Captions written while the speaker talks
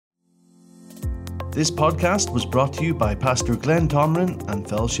This podcast was brought to you by Pastor Glenn Tomrin and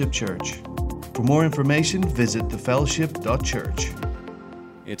Fellowship Church. For more information, visit thefellowship.church.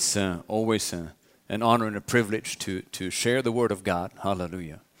 It's always an honor and a privilege to share the Word of God.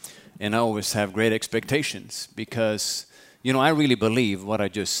 Hallelujah. And I always have great expectations because, I really believe what I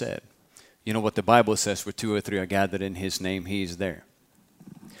just said. What the Bible says, where two or three are gathered in His name, He is there.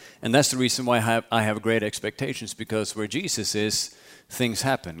 And that's the reason why I have great expectations, because where Jesus is, things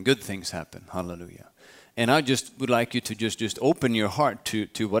happen, good things happen. Hallelujah. And I just would like you to just open your heart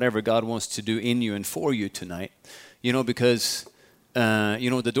to whatever God wants to do in you and for you tonight. Because,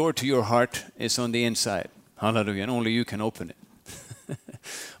 the door to your heart is on the inside. Hallelujah. And only you can open it.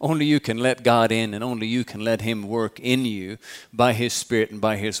 Only you can let God in, and only you can let Him work in you by His Spirit and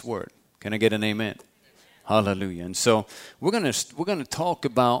by His Word. Can I get an amen? Hallelujah. And so we're gonna talk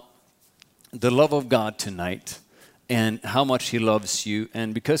about the love of God tonight and how much He loves you,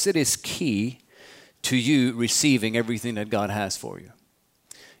 and because it is key to you receiving everything that God has for you.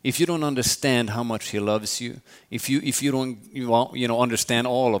 If you don't understand how much He loves you, if you don't understand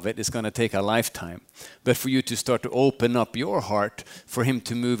all of it, it's going to take a lifetime. But for you to start to open up your heart for Him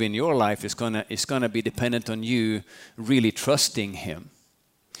to move in your life, it's gonna be dependent on you really trusting Him.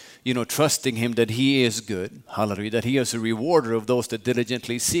 Trusting Him that He is good, hallelujah, that He is a rewarder of those that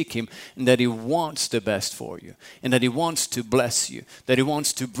diligently seek Him, and that He wants the best for you, and that He wants to bless you, that He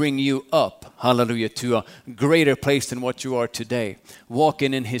wants to bring you up, hallelujah, to a greater place than what you are today,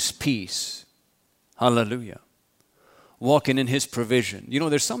 walking in His peace, hallelujah, walking in His provision.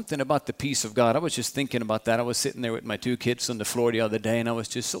 There's something about the peace of God. I was just thinking about that. I was sitting there with my two kids on the floor the other day, and I was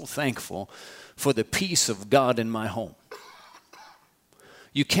just so thankful for the peace of God in my home.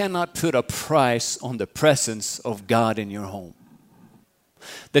 You cannot put a price on the presence of God in your home.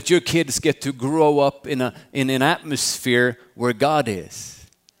 That your kids get to grow up in an atmosphere where God is,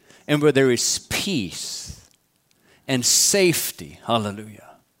 and where there is peace and safety.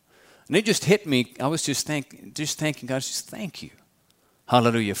 Hallelujah. And it just hit me. I was just thanking God. Just thank you.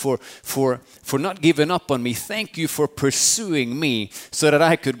 Hallelujah. For not giving up on me. Thank you for pursuing me so that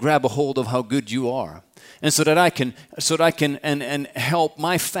I could grab a hold of how good you are. And so that I can and help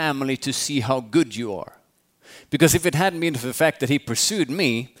my family to see how good you are. Because if it hadn't been for the fact that He pursued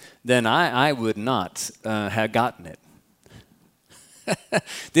me, then I would not have gotten it.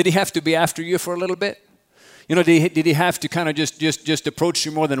 Did He have to be after you for a little bit? Did He have to kind of just approach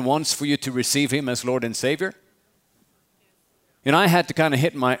you more than once for you to receive Him as Lord and Savior? I had to kind of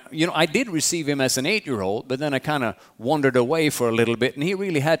hit I did receive Him as an 8-year-old, but then I kind of wandered away for a little bit, and He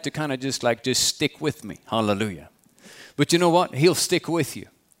really had to kind of just stick with me. Hallelujah. But you know what? He'll stick with you.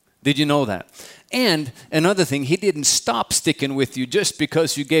 Did you know that? And another thing, He didn't stop sticking with you just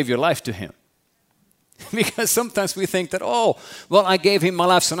because you gave your life to Him. Because sometimes we think that, I gave Him my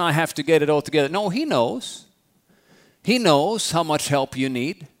life, so now I have to get it all together. No, He knows. He knows how much help you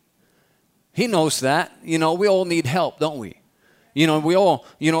need. He knows that. We all need help, don't we? We all,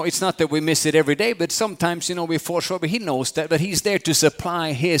 it's not that we miss it every day, but sometimes, we fall short, but He knows that. But He's there to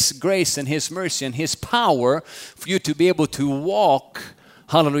supply His grace and His mercy and His power for you to be able to walk,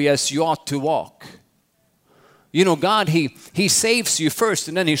 hallelujah, as you ought to walk. God, He saves you first,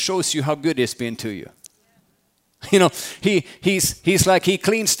 and then He shows you how good He's been to you. He's like He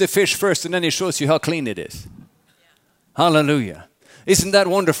cleans the fish first, and then He shows you how clean it is. Hallelujah. Isn't that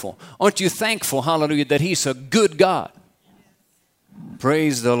wonderful? Aren't you thankful, hallelujah, that He's a good God?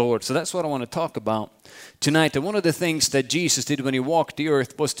 Praise the Lord. So that's what I want to talk about tonight. And one of the things that Jesus did when He walked the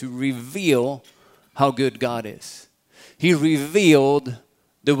earth was to reveal how good God is. He revealed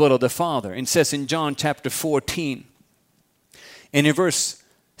the will of the Father. It says in John chapter 14, and in verse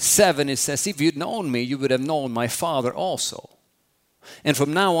 7 it says, if you'd known me, you would have known my Father also. And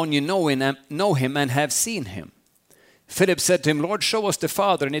from now on you know Him and have seen Him. Philip said to Him, Lord, show us the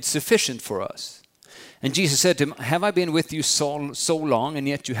Father, and it's sufficient for us. And Jesus said to him, have I been with you so long, and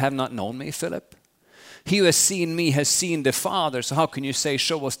yet you have not known me, Philip? He who has seen me has seen the Father, so how can you say,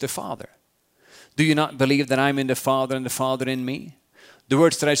 show us the Father? Do you not believe that I am in the Father and the Father in me? The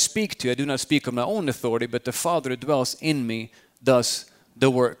words that I speak to you, I do not speak on my own authority, but the Father who dwells in me does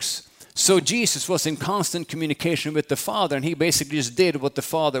the works. So Jesus was in constant communication with the Father, and He basically just did what the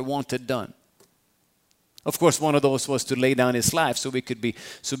Father wanted done. Of course, one of those was to lay down His life so we could be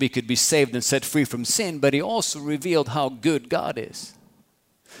saved and set free from sin, but He also revealed how good God is.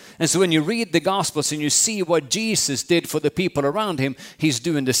 And so when you read the Gospels and you see what Jesus did for the people around Him, He's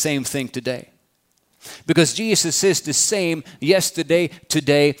doing the same thing today. Because Jesus is the same yesterday,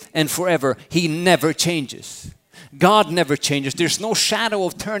 today, and forever. He never changes. God never changes. There's no shadow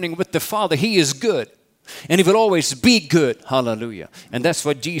of turning with the Father. He is good. And He will always be good. Hallelujah. And that's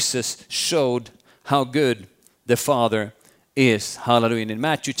what Jesus showed how good the Father is. Hallelujah. And in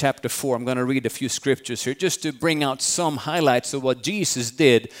Matthew chapter 4, I'm going to read a few scriptures here just to bring out some highlights of what Jesus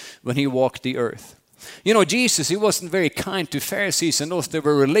did when he walked the earth. You know, Jesus, he wasn't very kind to Pharisees and those that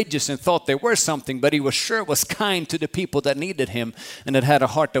were religious and thought they were something, but he was sure was kind to the people that needed him and that had a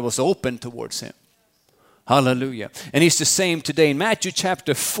heart that was open towards him. Hallelujah. And he's the same today. In Matthew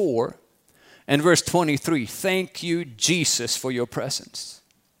chapter 4 and verse 23, thank you, Jesus, for your presence.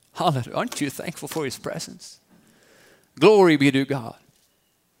 Hallelujah. Aren't you thankful for his presence? Glory be to God.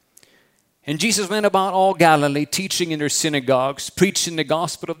 And Jesus went about all Galilee, teaching in their synagogues, preaching the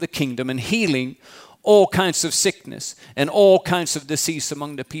gospel of the kingdom, and healing all kinds of sickness and all kinds of disease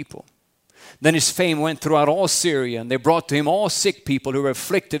among the people. Then his fame went throughout all Syria, and they brought to him all sick people who were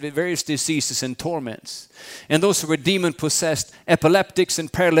afflicted with various diseases and torments, and those who were demon-possessed, epileptics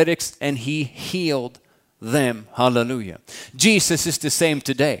and paralytics, and he healed them. Hallelujah. Jesus is the same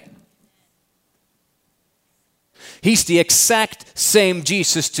today. He's the exact same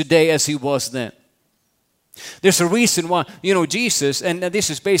Jesus today as he was then. There's a reason why, you know, Jesus, and this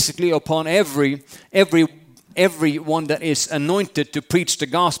is basically upon everyone that is anointed to preach the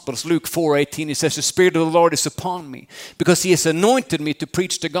Gospels. Luke 4:18, he says, the Spirit of the Lord is upon me, because he has anointed me to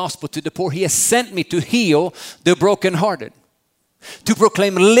preach the gospel to the poor. He has sent me to heal the brokenhearted, to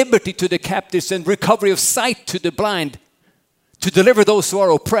proclaim liberty to the captives and recovery of sight to the blind, to deliver those who are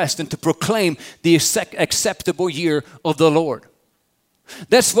oppressed, and to proclaim the acceptable year of the Lord.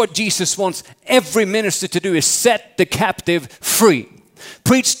 That's what Jesus wants every minister to do, is set the captive free.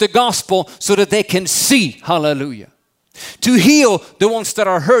 Preach the gospel so that they can see. Hallelujah. To heal the ones that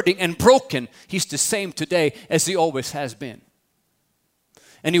are hurting and broken. He's the same today as he always has been.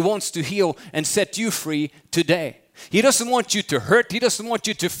 And he wants to heal and set you free today. He doesn't want you to hurt. He doesn't want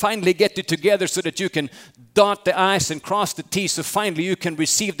you to finally get it together so that you can dot the I's and cross the T's so finally you can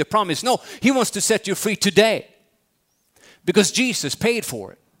receive the promise. No, he wants to set you free today. Because Jesus paid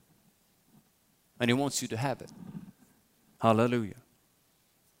for it. And he wants you to have it. Hallelujah.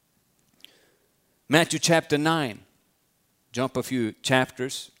 Matthew chapter 9. Jump a few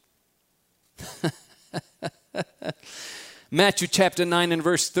chapters. Matthew chapter 9 and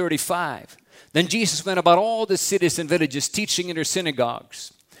verse 35. Then Jesus went about all the cities and villages, teaching in their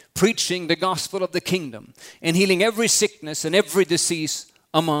synagogues, preaching the gospel of the kingdom, and healing every sickness and every disease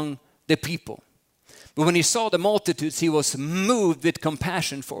among the people. But when he saw the multitudes, he was moved with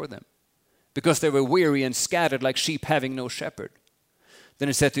compassion for them, because they were weary and scattered like sheep having no shepherd. Then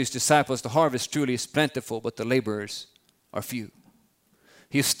he said to his disciples, the harvest truly is plentiful, but the laborers are few.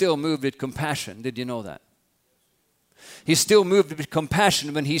 He's still moved with compassion. Did you know that? He's still moved with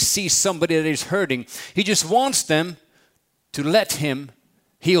compassion when he sees somebody that is hurting. He just wants them to let him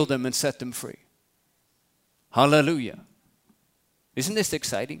heal them and set them free. Hallelujah. Isn't this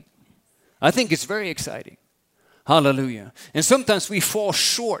exciting? I think it's very exciting. Hallelujah. And sometimes we fall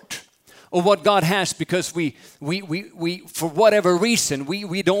short of what God has because we for whatever reason,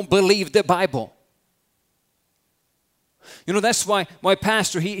 we don't believe the Bible. You know, that's why my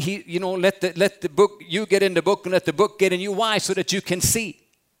pastor, he you know, let the book, you get in the book and let the book get in you. Why? So that you can see.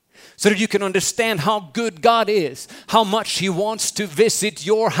 So that you can understand how good God is. How much he wants to visit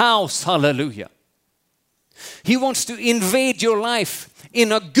your house. Hallelujah. He wants to invade your life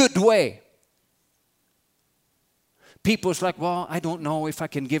in a good way. People's like, well, I don't know if I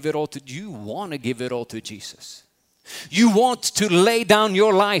can give it all to you. You want to give it all to Jesus. You want to lay down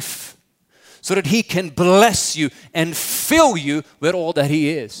your life so that he can bless you and fill you with all that he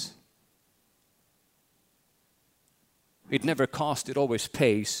is. It never costs, it always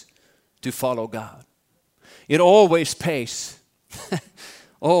pays to follow God. It always pays.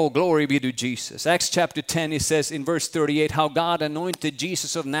 Oh, glory be to Jesus. Acts chapter 10, it says in verse 38, how God anointed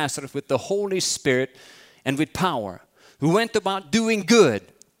Jesus of Nazareth with the Holy Spirit and with power, who went about doing good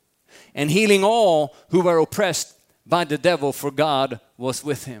and healing all who were oppressed by the devil, for God was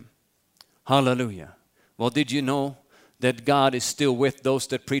with him. Hallelujah. Well, did you know that God is still with those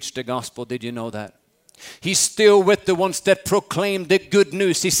that preach the gospel? Did you know that? He's still with the ones that proclaim the good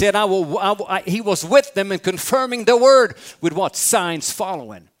news. He said, he was with them and confirming the word with what? Signs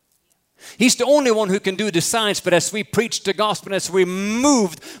following. He's the only one who can do the signs, but as we preach the gospel, as we're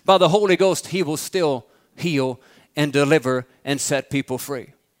moved by the Holy Ghost, he will still heal and deliver and set people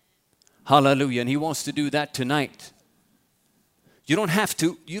free. Hallelujah. And he wants to do that tonight. You don't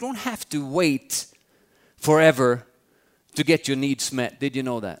have to wait forever to get your needs met. Did you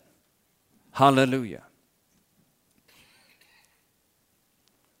know that? Hallelujah.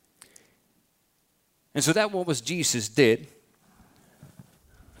 And so that what Jesus did,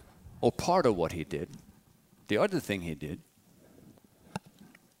 or part of what he did. The other thing he did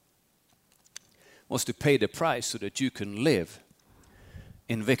was to pay the price so that you can live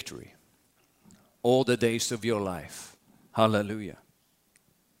in victory all the days of your life. Hallelujah.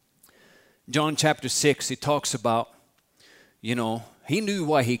 John chapter 6, he talks about, he knew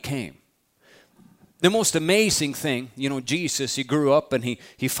why he came. The most amazing thing, Jesus, he grew up and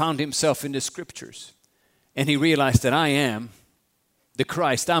he found himself in the scriptures. And he realized that I am the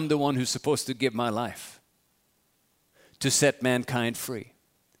Christ. I'm the one who's supposed to give my life to set mankind free.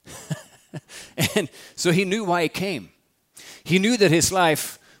 And so he knew why he came. He knew that his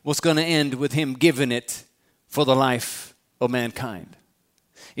life was going to end with him giving it for the life of mankind.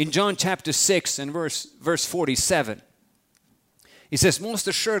 In John chapter 6 and verse 47, he says, most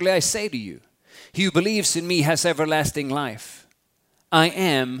assuredly I say to you, he who believes in me has everlasting life. I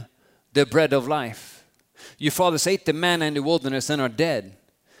am the bread of life. Your fathers ate the manna in the wilderness and are dead.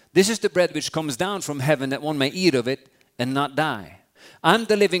 This is the bread which comes down from heaven, that one may eat of it and not die. I'm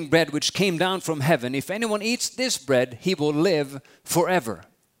the living bread which came down from heaven. If anyone eats this bread, he will live forever.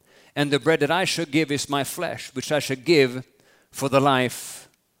 And the bread that I shall give is my flesh, which I shall give for the life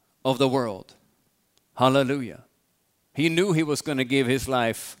of the world. Hallelujah. He knew he was going to give his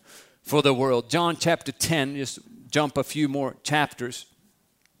life for the world. John chapter 10, just jump a few more chapters.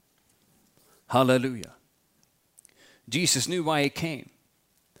 Hallelujah. Jesus knew why he came.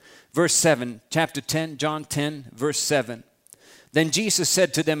 Verse 7, chapter 10, John 10, verse 7. Then Jesus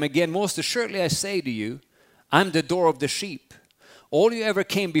said to them again, most assuredly I say to you, I'm the door of the sheep. All you ever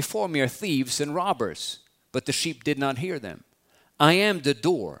came before me are thieves and robbers, but the sheep did not hear them. I am the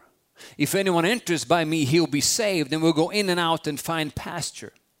door. If anyone enters by me, he'll be saved and will go in and out and find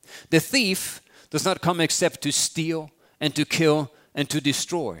pasture. The thief does not come except to steal and to kill and to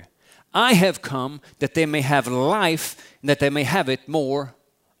destroy. I have come that they may have life and that they may have it more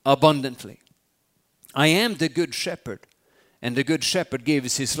abundantly. I am the good shepherd, and the good shepherd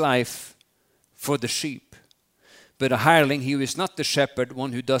gives his life for the sheep. But a hireling, he who is not the shepherd,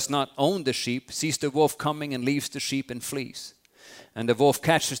 one who does not own the sheep, sees the wolf coming and leaves the sheep and flees. And the wolf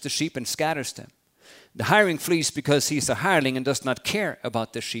catches the sheep and scatters them. The hireling flees because he is a hireling and does not care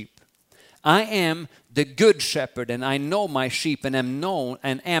about the sheep. I am the good shepherd, and I know my sheep and am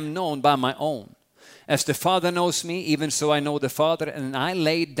known by my own. As the Father knows me, even so I know the Father, and I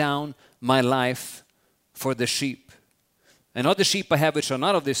lay down my life for the sheep. And other sheep I have which are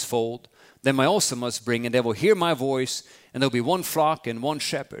not of this fold, them I also must bring, and they will hear my voice, and there will be one flock and one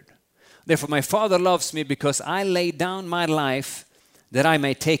shepherd. Therefore my Father loves me, because I lay down my life that I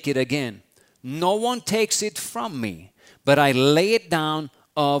may take it again. No one takes it from me, but I lay it down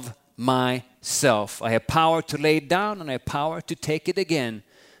of myself. I have power to lay it down, and I have power to take it again.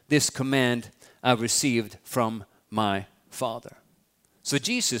 This command I received from my Father. So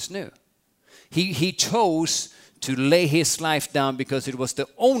Jesus knew. He chose to lay his life down because it was the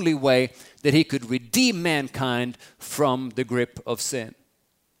only way that he could redeem mankind from the grip of sin.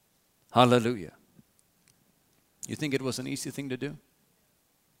 Hallelujah. You think it was an easy thing to do?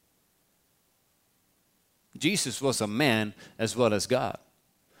 Jesus was a man as well as God.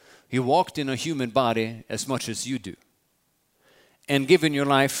 He walked in a human body as much as you do. And giving your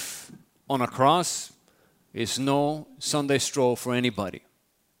life on a cross is no Sunday stroll for anybody.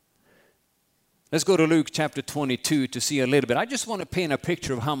 Let's go to Luke chapter 22 to see a little bit. I just want to paint a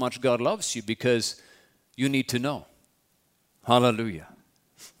picture of how much God loves you, because you need to know. Hallelujah.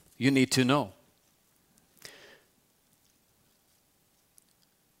 You need to know.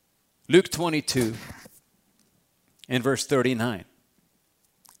 Luke 22 and verse 39.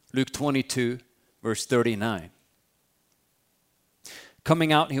 Luke 22, verse 39.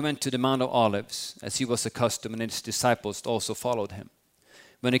 Coming out, he went to the Mount of Olives, as he was accustomed, and his disciples also followed him.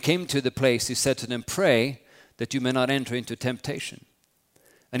 When he came to the place, he said to them, pray that you may not enter into temptation.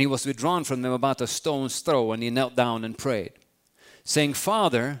 And he was withdrawn from them about a stone's throw, and he knelt down and prayed, saying,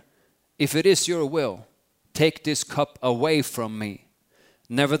 Father, if it is your will, take this cup away from me.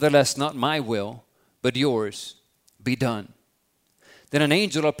 Nevertheless, not my will, but yours be done. Then an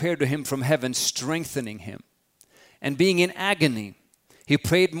angel appeared to him from heaven, strengthening him. And being in agony, he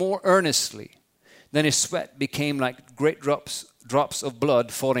prayed more earnestly. Then his sweat became like great drops of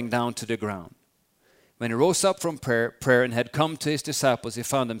blood falling down to the ground. When he rose up from prayer and had come to his disciples, he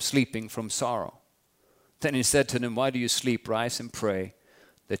found them sleeping from sorrow. Then he said to them, why do you sleep? Rise and pray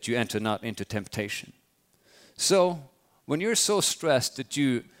that you enter not into temptation. So when you're so stressed that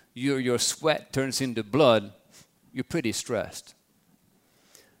your sweat turns into blood, you're pretty stressed.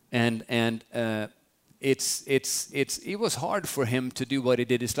 And it was hard for him to do what he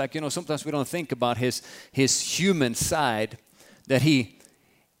did. It's like, sometimes we don't think about his human side, that he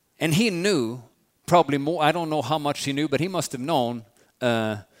knew probably more. I don't know how much he knew, but he must have known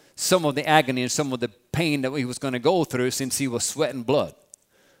some of the agony and some of the pain that he was going to go through, since he was sweating blood.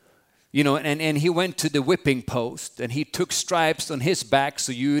 You know, and he went to the whipping post, and he took stripes on his back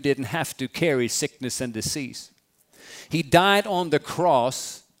so you didn't have to carry sickness and disease. He died on the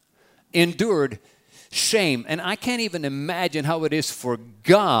cross, endured shame. And I can't even imagine how it is for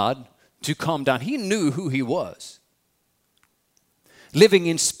God to come down. He knew who he was. Living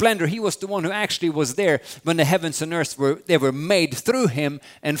in splendor, he was the one who actually was there when the heavens and earth were made through him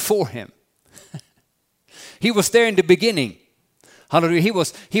and for him. He was there in the beginning. Hallelujah.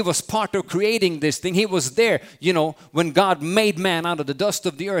 He was part of creating this thing. He was there, you know, when God made man out of the dust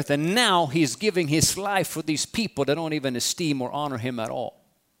of the earth. And now he's giving his life for these people that don't even esteem or honor him at all.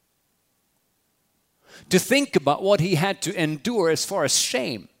 To think about what he had to endure as far as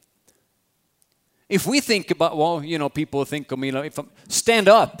shame. If we think about, well, you know, people think of me, like, stand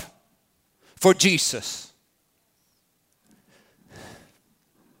up for Jesus.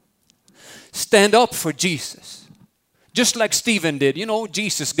 Stand up for Jesus. Just like Stephen did. You know,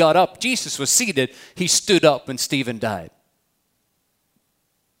 Jesus got up. Jesus was seated. He stood up and Stephen died.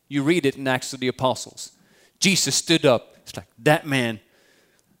 You read it in Acts of the Apostles. Jesus stood up. It's like, that man.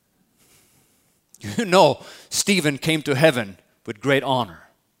 You know, Stephen came to heaven with great honor.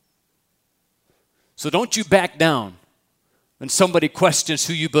 So don't you back down when somebody questions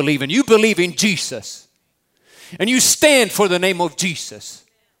who you believe in. You believe in Jesus. And you stand for the name of Jesus.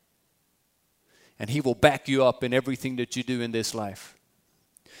 And he will back you up in everything that you do in this life.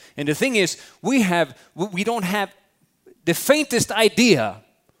 And the thing is, we don't have the faintest idea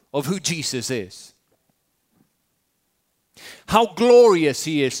of who Jesus is. How glorious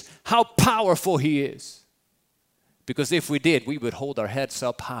he is. How powerful he is. Because if we did, we would hold our heads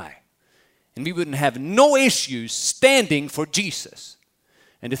up high. And we wouldn't have no issues standing for Jesus.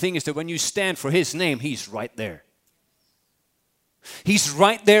 And the thing is that when you stand for his name, he's right there. He's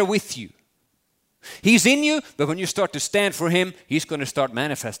right there with you. He's in you, but when you start to stand for him, he's going to start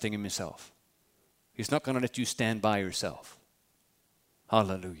manifesting himself. He's not going to let you stand by yourself.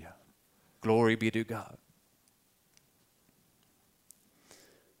 Hallelujah. Glory be to God.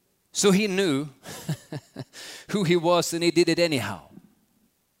 So he knew who he was, and he did it anyhow.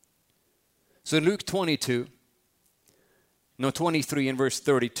 So Luke 23 in verse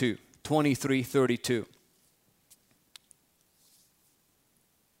 32. 23:32.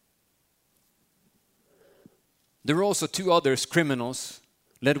 There were also two others, criminals,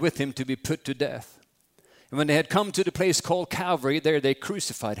 led with him to be put to death. And when they had come to the place called Calvary, there they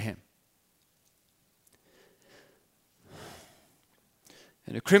crucified him.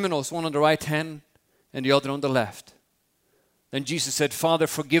 And the criminals, one on the right hand and the other on the left. Then Jesus said, Father,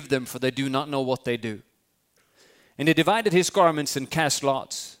 forgive them, for they do not know what they do. And they divided his garments and cast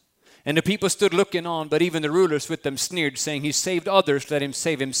lots. And the people stood looking on, but even the rulers with them sneered, saying, He saved others, let him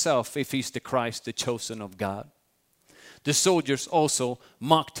save himself, if he's the Christ, the chosen of God. The soldiers also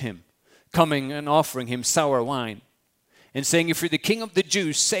mocked him, coming and offering him sour wine, and saying, If you're the king of the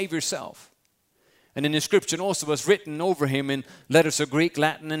Jews, save yourself. And an inscription also was written over him in letters of Greek,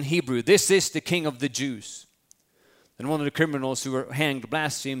 Latin, and Hebrew, This is the king of the Jews. And one of the criminals who were hanged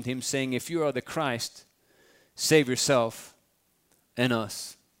blasphemed him, saying, If you are the Christ, save yourself and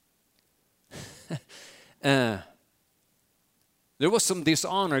us. There was some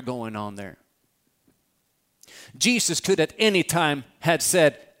dishonor going on there. Jesus could at any time had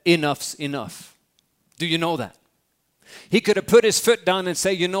said, enough's enough. Do you know that? He could have put his foot down and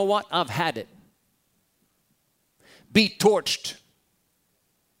say, you know what? I've had it. Be torched.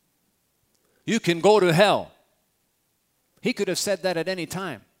 You can go to hell. He could have said that at any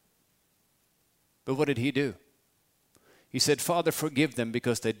time. But what did he do? He said, Father, forgive them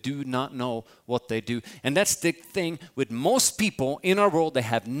because they do not know what they do. And that's the thing with most people in our world. They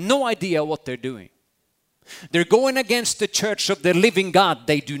have no idea what they're doing. They're going against the church of the living God.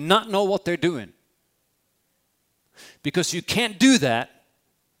 They do not know what they're doing. Because you can't do that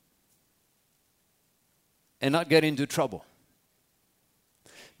and not get into trouble.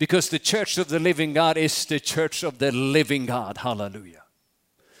 Because the church of the living God is the church of the living God. Hallelujah.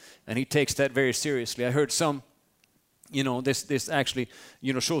 And he takes that very seriously. I heard some, this actually,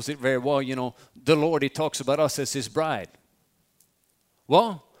 shows it very well. The Lord, he talks about us as his bride.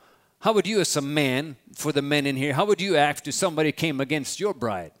 Well, how would you as a man, for the men in here, how would you act if somebody came against your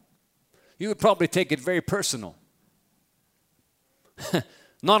bride? You would probably take it very personal.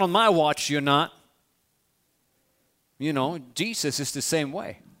 Not on my watch, you're not. Jesus is the same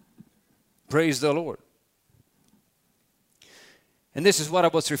way. Praise the Lord. And this is what I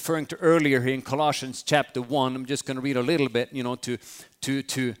was referring to earlier here in Colossians chapter 1. I'm just going to read a little bit,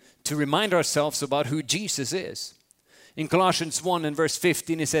 to remind ourselves about who Jesus is. In Colossians 1 and verse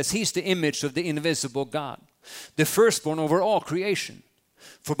 15, it says, He's the image of the invisible God, the firstborn over all creation.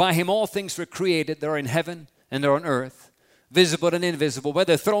 For by Him all things were created that are in heaven and that are on earth, visible and invisible,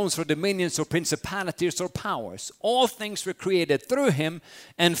 whether thrones or dominions or principalities or powers. All things were created through Him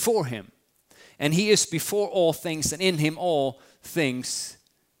and for Him. And He is before all things, and in Him all things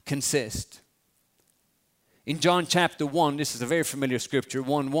consist. In John chapter 1, this is a very familiar scripture,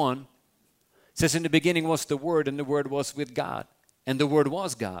 1:1. It says, in the beginning was the Word, and the Word was with God, and the Word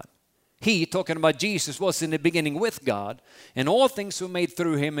was God. He, talking about Jesus, was in the beginning with God, and all things were made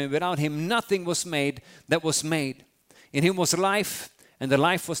through Him, and without Him nothing was made that was made. In Him was life, and the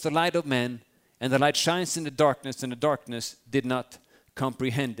life was the light of men, and the light shines in the darkness, and the darkness did not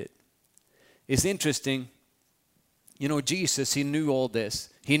comprehend it. It's interesting, Jesus, He knew all this.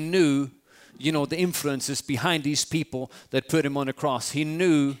 He knew, the influences behind these people that put Him on the cross. He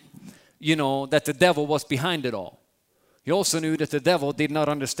knew that the devil was behind it all. He also knew that the devil did not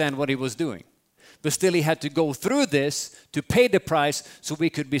understand what he was doing. But still he had to go through this to pay the price so we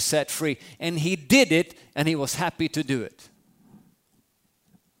could be set free. And He did it, and He was happy to do it.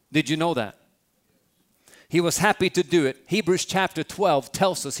 Did you know that? He was happy to do it. Hebrews chapter 12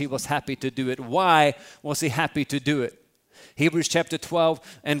 tells us He was happy to do it. Why was He happy to do it? Hebrews chapter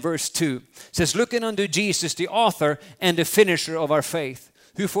 12 and verse 2 says, looking unto Jesus, the author and the finisher of our faith,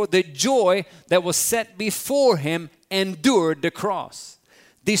 who for the joy that was set before Him endured the cross,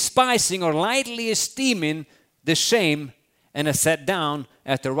 despising or lightly esteeming the shame, and has sat down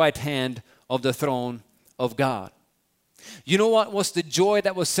at the right hand of the throne of God. You know what was the joy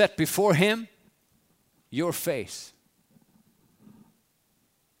that was set before Him? Your face.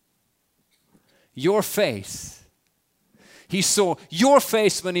 Your face. He saw your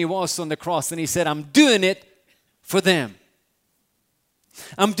face when He was on the cross, and He said, I'm doing it for them.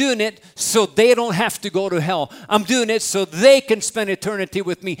 I'm doing it so they don't have to go to hell. I'm doing it so they can spend eternity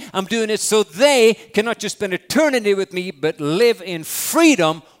with me. I'm doing it so they can not just spend eternity with me, but live in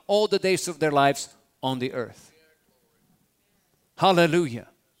freedom all the days of their lives on the earth. Hallelujah.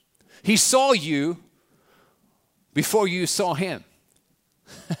 He saw you before you saw Him.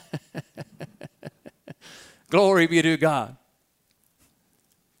 Glory be to God.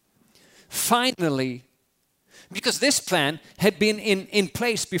 Finally, because this plan had been in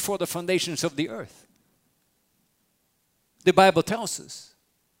place before the foundations of the earth. The Bible tells us.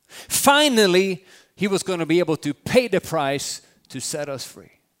 Finally, He was going to be able to pay the price to set us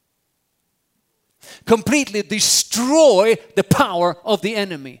free. Completely destroy the power of the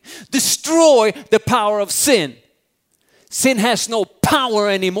enemy. Destroy the power of sin. Sin has no power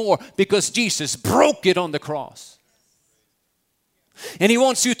anymore because Jesus broke it on the cross. And He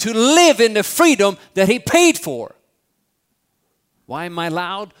wants you to live in the freedom that He paid for. Why am I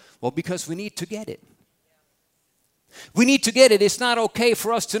loud? Well, because we need to get it. We need to get it. It's not okay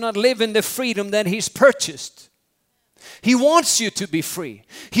for us to not live in the freedom that He's purchased. He wants you to be free.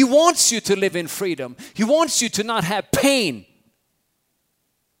 He wants you to live in freedom. He wants you to not have pain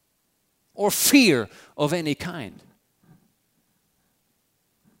or fear of any kind.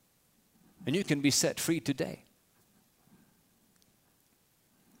 And you can be set free today.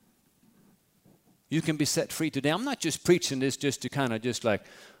 You can be set free today. I'm not just preaching this just to kind of just like,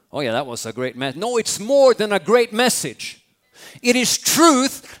 oh yeah, that was a great message. No, it's more than a great message. It is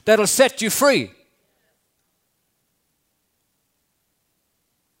truth that'll set you free.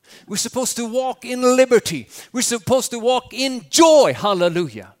 We're supposed to walk in liberty. We're supposed to walk in joy.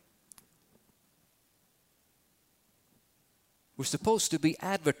 Hallelujah. We're supposed to be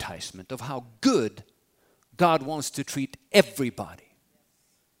advertisement of how good God wants to treat everybody.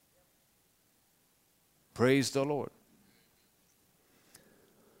 Praise the Lord.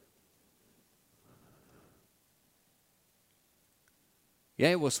 Yeah,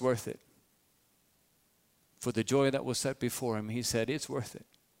 it was worth it. For the joy that was set before Him, He said, it's worth it.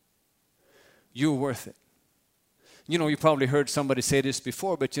 You're worth it. You probably heard somebody say this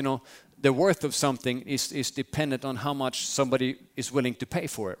before, but the worth of something is dependent on how much somebody is willing to pay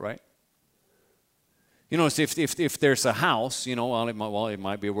for it, right? If there's a house, it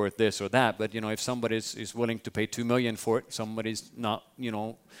might be worth this or that, but if somebody is willing to pay $2 million for it, somebody's not,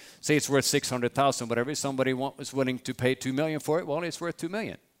 say it's worth $600,000, whatever, somebody is willing to pay $2 million for it, well, it's worth $2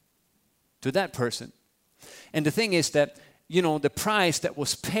 million to that person. And the thing is that, the price that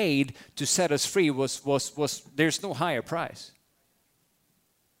was paid to set us free was there's no higher price.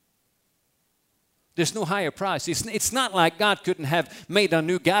 There's no higher price. It's not like God couldn't have made a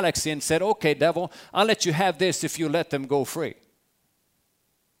new galaxy and said, okay, devil, I'll let you have this if you let them go free.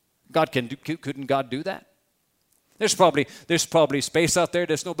 Couldn't God do that? There's probably space out there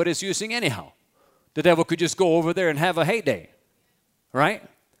that nobody's using anyhow. the devil could just go over there and have a heyday, right?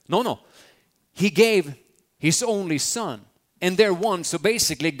 No. He gave his only son, and they're one. So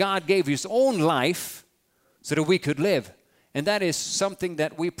basically, God gave his own life so that we could live. And that is something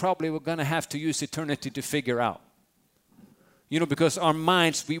that we probably were going to have to use eternity to figure out. You know, because our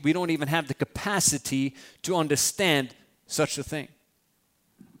minds, we don't even have the capacity to understand such a thing.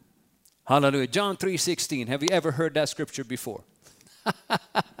 Hallelujah. John 3:16. Have you ever heard that scripture before?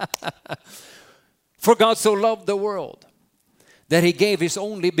 For God so loved the world that he gave his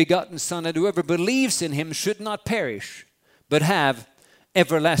only begotten Son, that whoever believes in him should not perish, but have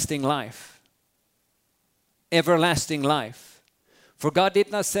everlasting life. Everlasting life. For God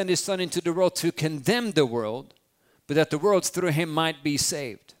did not send his Son into the world to condemn the world, but that the world through him might be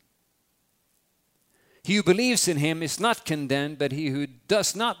saved. He who believes in him is not condemned, but he who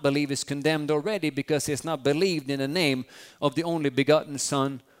does not believe is condemned already, because he has not believed in the name of the only begotten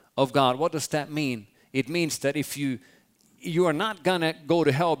Son of God. What does that mean? It means that if you are not going to go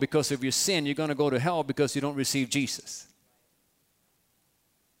to hell because of your sin, you're going to go to hell because you don't receive Jesus.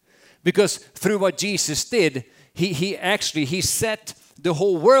 Because through what Jesus did, he set the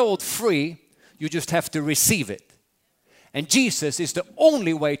whole world free. You just have to receive it. And Jesus is the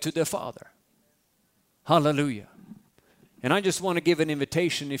only way to the Father. Hallelujah. And I just want to give an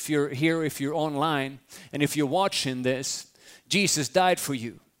invitation, if you're here, if you're online, and if you're watching this, Jesus died for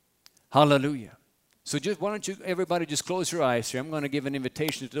you. Hallelujah. So why don't you, everybody, just close your eyes here. I'm going to give an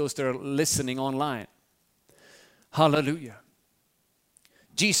invitation to those that are listening online. Hallelujah.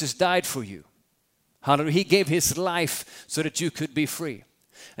 Jesus died for you. Hallelujah. He gave his life so that you could be free.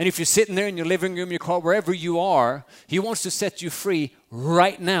 And if you're sitting there in your living room, your car, wherever you are, he wants to set you free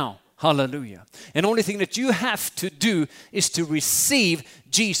right now. Hallelujah. And the only thing that you have to do is to receive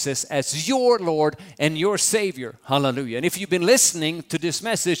Jesus as your Lord and your Savior. Hallelujah. And if you've been listening to this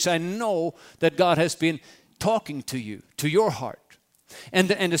message, I know that God has been talking to you, to your heart. And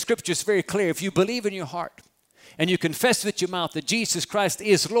the scripture is very clear. If you believe in your heart and you confess with your mouth that Jesus Christ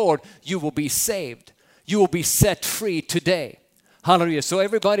is Lord, you will be saved. You will be set free today. Hallelujah. So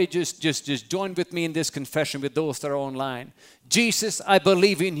everybody just join with me in this confession with those that are online. Jesus, I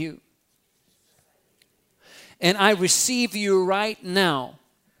believe in you. And I receive you right now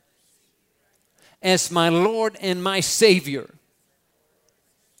as my Lord and my Savior.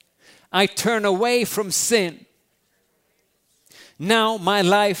 I turn away from sin. Now my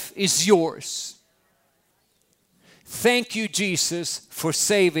life is yours. Thank you, Jesus, for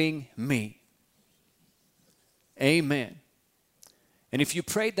saving me. Amen. And if you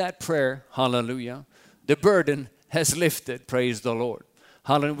prayed that prayer, hallelujah, the burden has lifted, praise the Lord.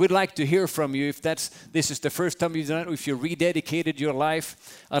 Hallelujah. We'd like to hear from you. If this is the first time you've done it, if you rededicated your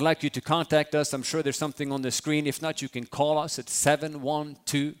life, I'd like you to contact us. I'm sure there's something on the screen. If not, you can call us at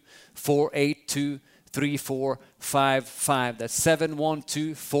 712-482-3455. That's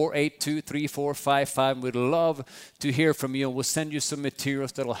 712-482-3455. We'd love to hear from you, and we'll send you some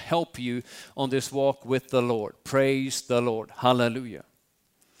materials that will help you on this walk with the Lord. Praise the Lord. Hallelujah.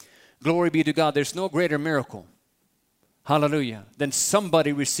 Glory be to God. There's no greater miracle, hallelujah, than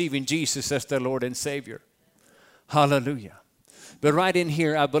somebody receiving Jesus as their Lord and Savior. Hallelujah. But right in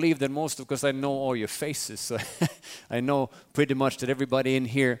here, I believe that because I know all your faces, so I know pretty much that everybody in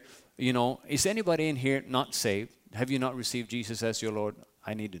here, you know, is anybody in here not saved? Have you not received Jesus as your Lord?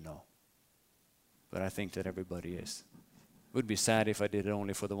 I need to know. But I think that everybody is. It would be sad if I did it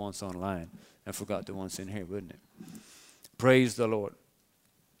only for the ones online and forgot the ones in here, wouldn't it? Praise the Lord.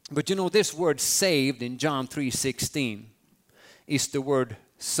 But you know, this word saved in John 3:16 is the word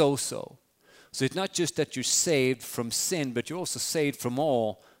sozo. So it's not just that you're saved from sin, but you're also saved from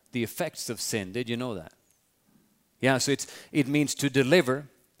all the effects of sin. Did you know that? Yeah, so it means to deliver,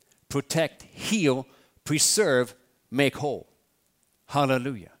 protect, heal, preserve, make whole.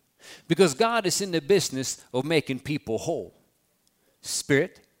 Hallelujah. Because God is in the business of making people whole.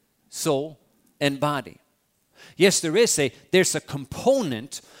 Spirit, soul, and body. Yes, there's a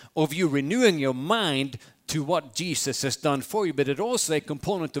component of you renewing your mind to what Jesus has done for you, but it's also a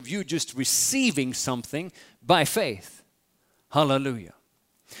component of you just receiving something by faith. Hallelujah.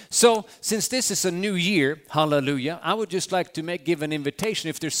 So, since this is a new year, hallelujah, I would just like to give an invitation.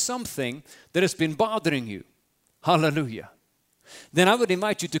 If there's something that has been bothering you, hallelujah, then I would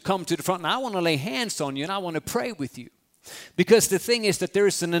invite you to come to the front, and I want to lay hands on you, and I want to pray with you. Because the thing is that there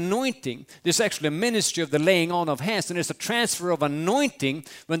is an anointing. There's actually a ministry of the laying on of hands, and there's a transfer of anointing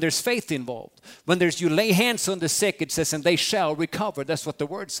when there's faith involved. When you lay hands on the sick, it says, and they shall recover. That's what the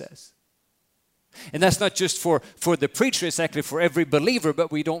word says. And that's not just for the preacher, it's actually for every believer,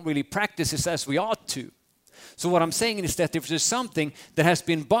 but we don't really practice this as we ought to. So what I'm saying is that if there's something that has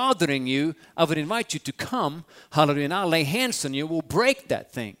been bothering you, I would invite you to come, hallelujah, and I'll lay hands on you. We'll break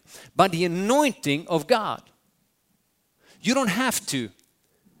that thing by the anointing of God. You don't have to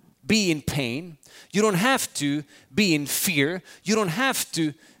be in pain. You don't have to be in fear. You don't have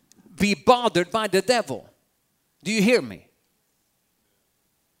to be bothered by the devil. Do you hear me?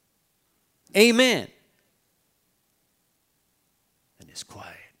 Amen. And it's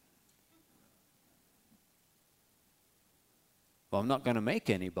quiet. Well, I'm not going to make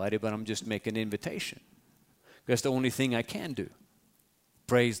anybody, but I'm just making an invitation. That's the only thing I can do.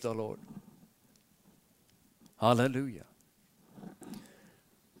 Praise the Lord. Hallelujah.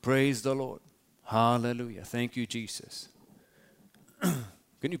 Praise the Lord. Hallelujah. Thank you, Jesus.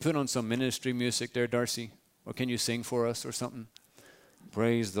 Can you put on some ministry music there, Darcy? Or can you sing for us or something?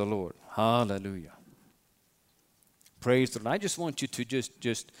 Praise the Lord. Hallelujah. Praise the Lord. I just want you to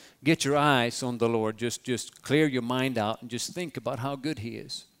just get your eyes on the Lord. Just clear your mind out and just think about how good He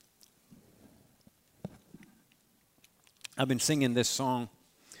is. I've been singing this song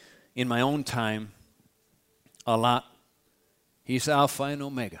in my own time a lot. He's Alpha and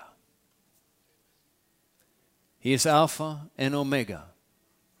Omega. He is Alpha and Omega,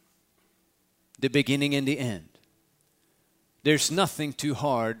 the beginning and the end. There's nothing too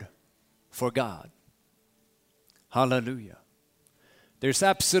hard for God. Hallelujah. There's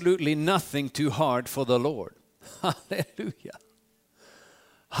absolutely nothing too hard for the Lord. Hallelujah.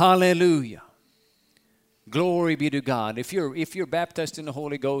 Hallelujah. Glory be to God. If you're baptized in the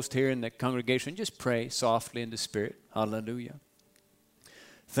Holy Ghost here in the congregation, just pray softly in the Spirit. Hallelujah.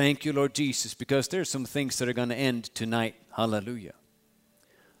 Thank you, Lord Jesus, because there's some things that are going to end tonight. Hallelujah.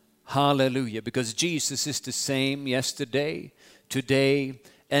 Hallelujah. Because Jesus is the same yesterday, today,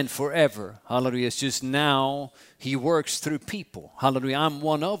 and forever. Hallelujah. It's just now He works through people. Hallelujah. I'm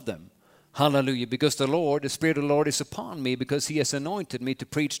one of them. Hallelujah. Because the Lord, the Spirit of the Lord is upon me, because He has anointed me to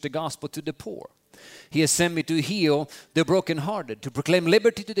preach the gospel to the poor. He has sent me to heal the brokenhearted, to proclaim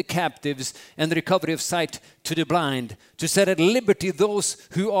liberty to the captives and the recovery of sight to the blind, to set at liberty those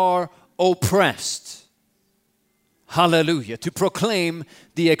who are oppressed. Hallelujah. To proclaim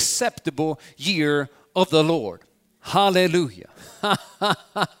the acceptable year of the Lord. Hallelujah.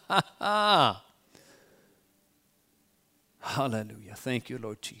 Hallelujah. Thank you,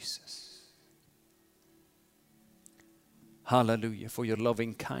 Lord Jesus. Hallelujah, for your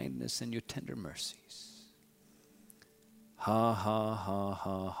loving kindness and your tender mercies. Ha, ha, ha,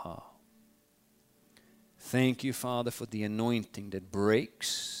 ha, ha. Thank you, Father, for the anointing that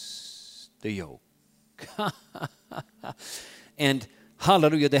breaks the yoke. And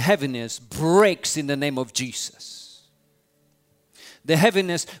hallelujah, the heaviness breaks in the name of Jesus. The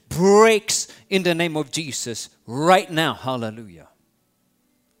heaviness breaks in the name of Jesus right now. Hallelujah.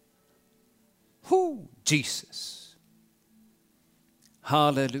 Who? Jesus.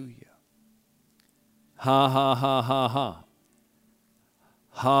 Hallelujah. Ha, ha, ha, ha, ha.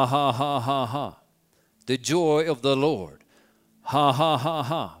 Ha, ha, ha, ha, ha. The joy of the Lord, ha, ha, ha,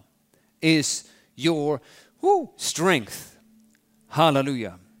 ha, is your strength.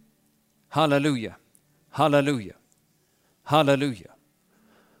 Hallelujah. Hallelujah. Hallelujah. Hallelujah.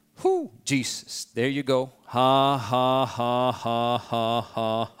 Whoo, Jesus. There you go. Ha, ha, ha, ha, ha,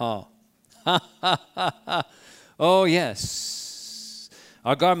 ha, ha. Ha, ha, ha, ha. Oh, yes.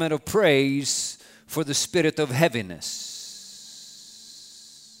 A garment of praise for the spirit of heaviness.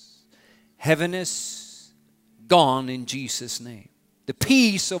 Heaviness gone in Jesus' name. The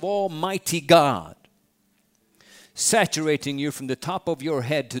peace of Almighty God saturating you from the top of your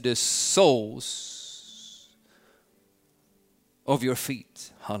head to the soles of your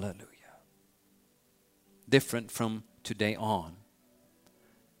feet. Hallelujah. Different from today on.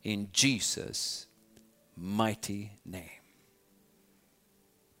 In Jesus' mighty name.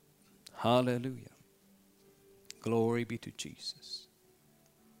 Hallelujah. Glory be to Jesus.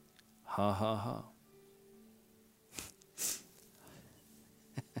 Ha, ha, ha.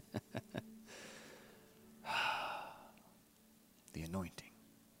 The anointing.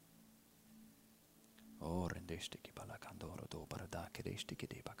 Oh, rendestiki balakandoro do baradake destiki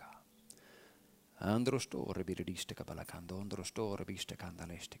de baka. Androstore biridistika balakando, androstore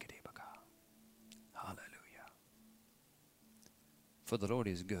bistakandalestiki de baka. Hallelujah. For the Lord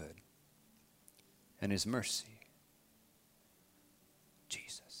is good, and His mercy.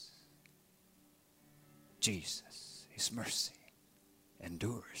 Jesus, His mercy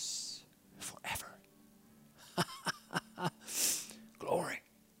endures forever. Glory.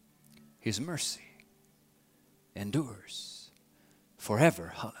 His mercy endures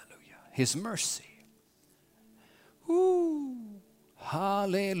forever. Hallelujah. His mercy. Ooh,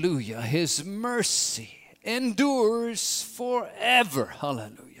 hallelujah. His mercy endures forever.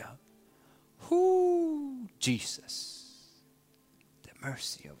 Hallelujah. Who, Jesus, the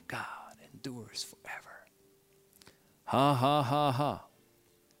mercy of God endures forever. Ha, ha, ha, ha.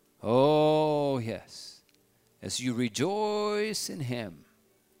 Oh, yes. As you rejoice in Him.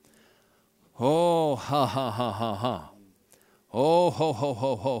 Oh, ha, ha, ha, ha, ha. Oh, ho, ho,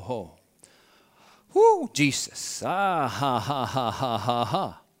 ho, ho, ho. Woo, Jesus. Ah, ha, ha, ha, ha, ha,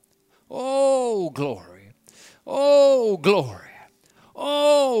 ha. Oh, glory. Oh, glory.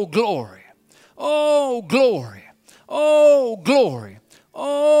 Oh, glory. Oh, glory. Oh, glory.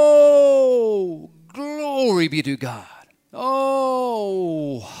 Oh, glory be to God.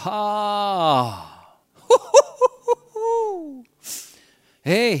 Oh, ha.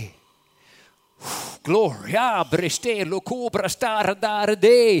 Hey. Gloria, brestelo, cobra, star, dar,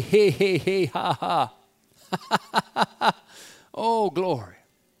 day. Hey, hey, hey, ha, ha. Oh, glory.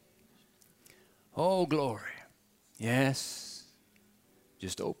 Oh, glory. Yes.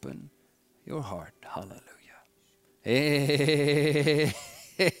 Just open your heart. Hallelujah. Hey.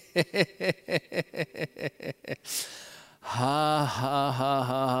 Ha, ha, ha,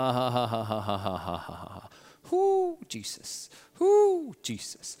 ha, ha, ha, ha, ha, ha, ha, ha, ha. Whoo, Jesus. Whoo,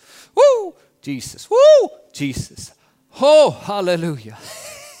 Jesus. Whoo, Jesus. Whoo, Jesus. Oh, hallelujah.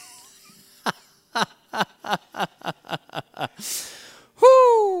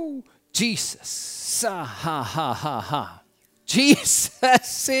 Whoo, Jesus. Ha, ha, ha, ha, ha.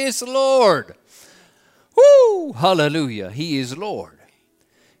 Jesus is Lord. Woo, hallelujah. He is Lord.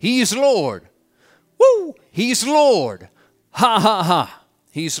 He is Lord. Woo, He's Lord. Ha, ha, ha.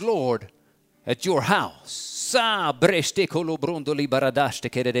 He's Lord at your house. Sa breste colobrondo liberadaste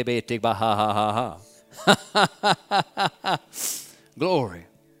kerebete ba ha ha ha. Glory.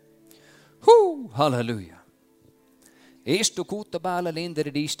 Whoo, hallelujah. Esto kuta bala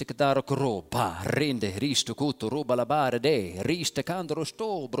lender riste kadaro kropa rende risto kuto roba la bare de riste kandro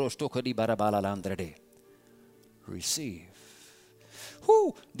sto brosto kadi barabala landre de. Receive.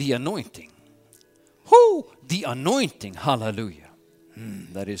 Whoo, the anointing. Whoo, the anointing. Hallelujah.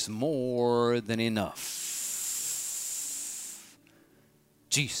 That is more than enough.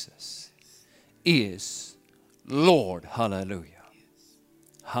 Jesus is Lord. Hallelujah.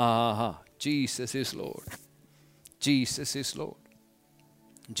 Ha ha. Jesus is Lord. Jesus is Lord.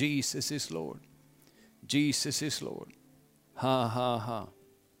 Jesus is Lord. Jesus is Lord. Ha ha ha.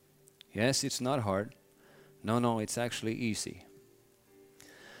 Yes, it's not hard. No, it's actually easy.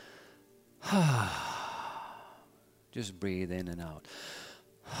 Just breathe in and out.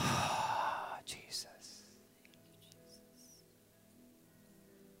 Jesus.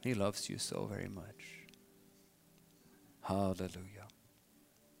 He loves you so very much. Hallelujah.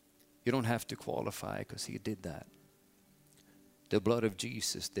 You don't have to qualify because He did that. The blood of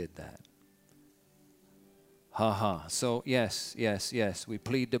Jesus did that. Ha ha. So yes. We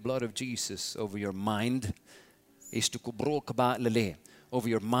plead the blood of Jesus over your mind. Over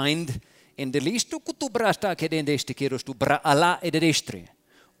your mind. In the least to kutubrasta kedendeste kiros to bra ala edestre.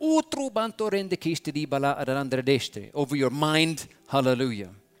 Utru banto rende kiste di bala adandre destre. Over your mind. Hallelujah.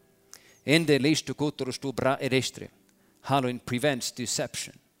 In the least to kuturos to bra edestre. Halloween prevents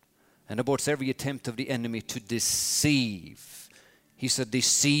deception and aborts every attempt of the enemy to deceive. He's a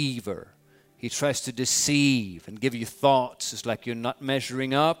deceiver. He tries to deceive and give you thoughts. It's like you're not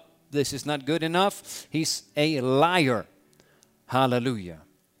measuring up. This is not good enough. He's a liar. Hallelujah.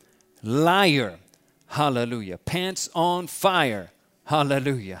 Liar. Hallelujah. Pants on fire.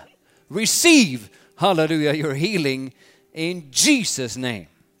 Hallelujah. Receive. Hallelujah. Your healing in Jesus' name.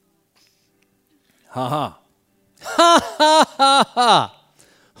 Ha ha. Ha ha ha ha.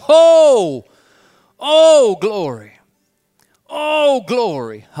 Oh. Oh, glory. Oh,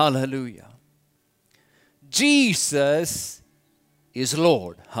 glory. Hallelujah. Jesus is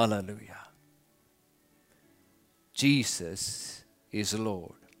Lord. Hallelujah. Jesus is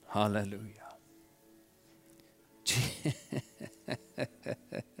Lord. Hallelujah.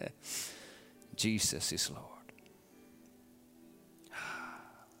 Jesus is Lord.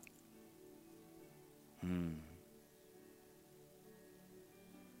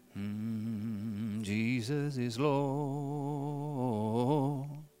 Jesus is Lord.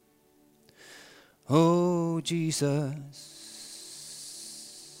 Oh, Jesus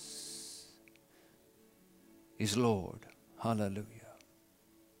is Lord. Hallelujah.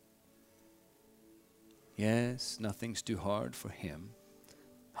 Yes, nothing's too hard for Him.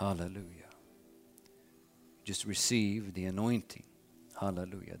 Hallelujah. Just receive the anointing.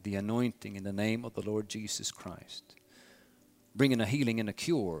 Hallelujah. The anointing in the name of the Lord Jesus Christ. Bringing a healing and a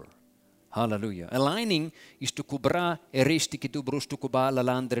cure. Hallelujah. Aligning is to kubra eristiki tu brustu kubala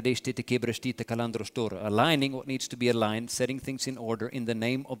landre destite kebrestite kalandrostora. Aligning what needs to be aligned, setting things in order in the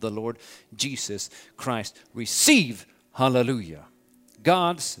name of the Lord Jesus Christ. Receive, hallelujah,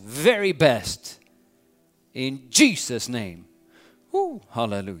 God's very best in Jesus' name. Woo,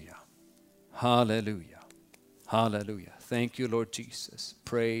 hallelujah. Hallelujah. Hallelujah. Thank you, Lord Jesus.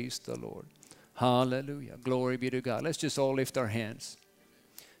 Praise the Lord. Hallelujah. Glory be to God. Let's just all lift our hands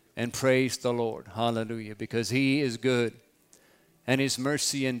and praise the Lord. Hallelujah. Because He is good and His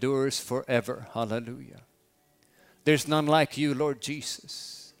mercy endures forever. Hallelujah. There's none like you, Lord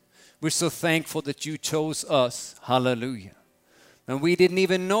Jesus. We're so thankful that you chose us. Hallelujah. And we didn't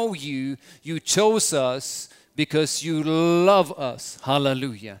even know you. You chose us because you love us.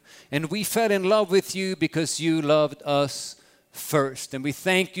 Hallelujah. And we fell in love with you because you loved us first. And we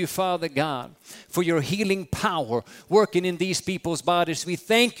thank you, Father God, for your healing power working in these people's bodies. We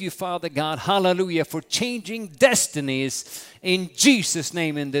thank you, Father God, hallelujah, for changing destinies in Jesus'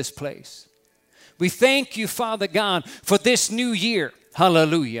 name in this place. We thank you, Father God, for this new year.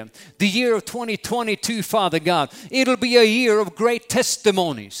 Hallelujah. The year of 2022, Father God, it'll be a year of great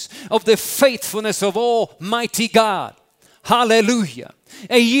testimonies of the faithfulness of Almighty God. Hallelujah.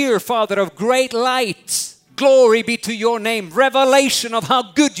 A year, Father, of great light. Glory be to your name. Revelation of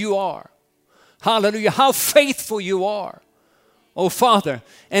how good you are. Hallelujah. How faithful you are. Oh, Father.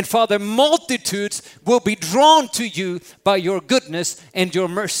 And Father, multitudes will be drawn to you by your goodness and your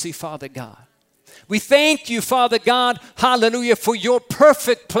mercy, Father God. We thank you, Father God, hallelujah, for your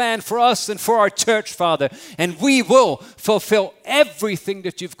perfect plan for us and for our church, Father. And we will fulfill everything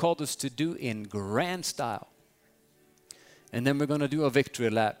that you've called us to do in grand style. And then we're going to do a victory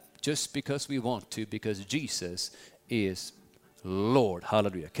lap. Just because we want to, because Jesus is Lord.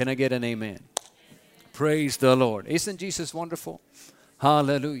 Hallelujah. Can I get an amen? Praise the Lord. Isn't Jesus wonderful?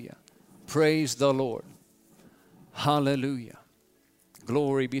 Hallelujah. Praise the Lord. Hallelujah.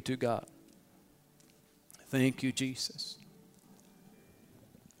 Glory be to God. Thank you, Jesus.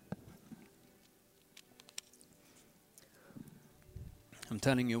 I'm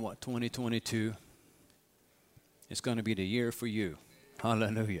telling you what, 2022 is going to be the year for you.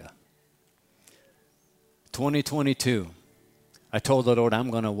 Hallelujah. 2022, I told the Lord, I'm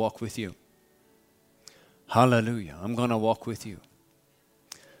going to walk with you. Hallelujah. I'm going to walk with you.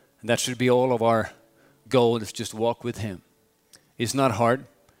 And that should be all of our goal, is just walk with Him. It's not hard.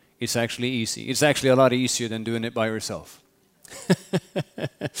 It's actually easy. It's actually a lot easier than doing it by yourself.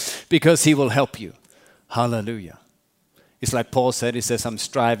 Because He will help you. Hallelujah. It's like Paul said, he says, I'm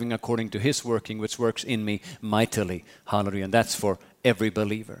striving according to His working, which works in me mightily. Hallelujah. And that's for every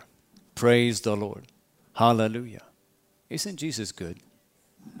believer. Praise the Lord. Hallelujah. Isn't Jesus good?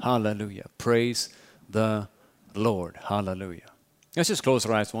 Hallelujah. Praise the Lord. Hallelujah. Let's just close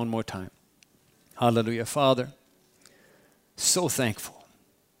our eyes one more time. Hallelujah. Father, so thankful.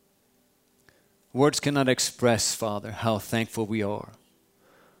 Words cannot express, Father, how thankful we are.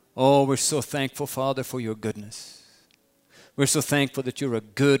 Oh, we're so thankful, Father, for your goodness. We're so thankful that you're a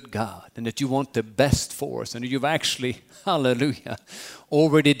good God and that you want the best for us and that you've actually, hallelujah,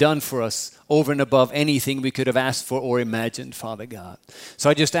 already done for us over and above anything we could have asked for or imagined, Father God. So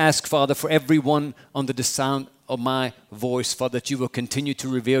I just ask, Father, for everyone under the sound of my voice, Father, that you will continue to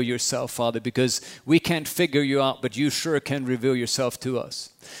reveal yourself, Father, because we can't figure you out, but you sure can reveal yourself to us.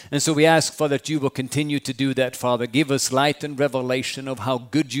 And so we ask, Father, that you will continue to do that, Father. Give us light and revelation of how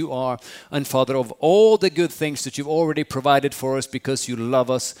good you are, and Father, of all the good things that you've already provided for us because you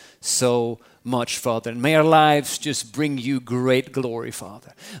love us so much, Father. And may our lives just bring you great glory,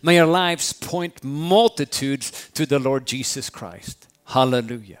 Father. May our lives point multitudes to the Lord Jesus Christ.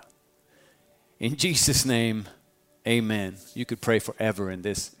 Hallelujah. In Jesus' name, amen. You could pray forever in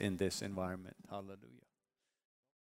this environment. Hallelujah.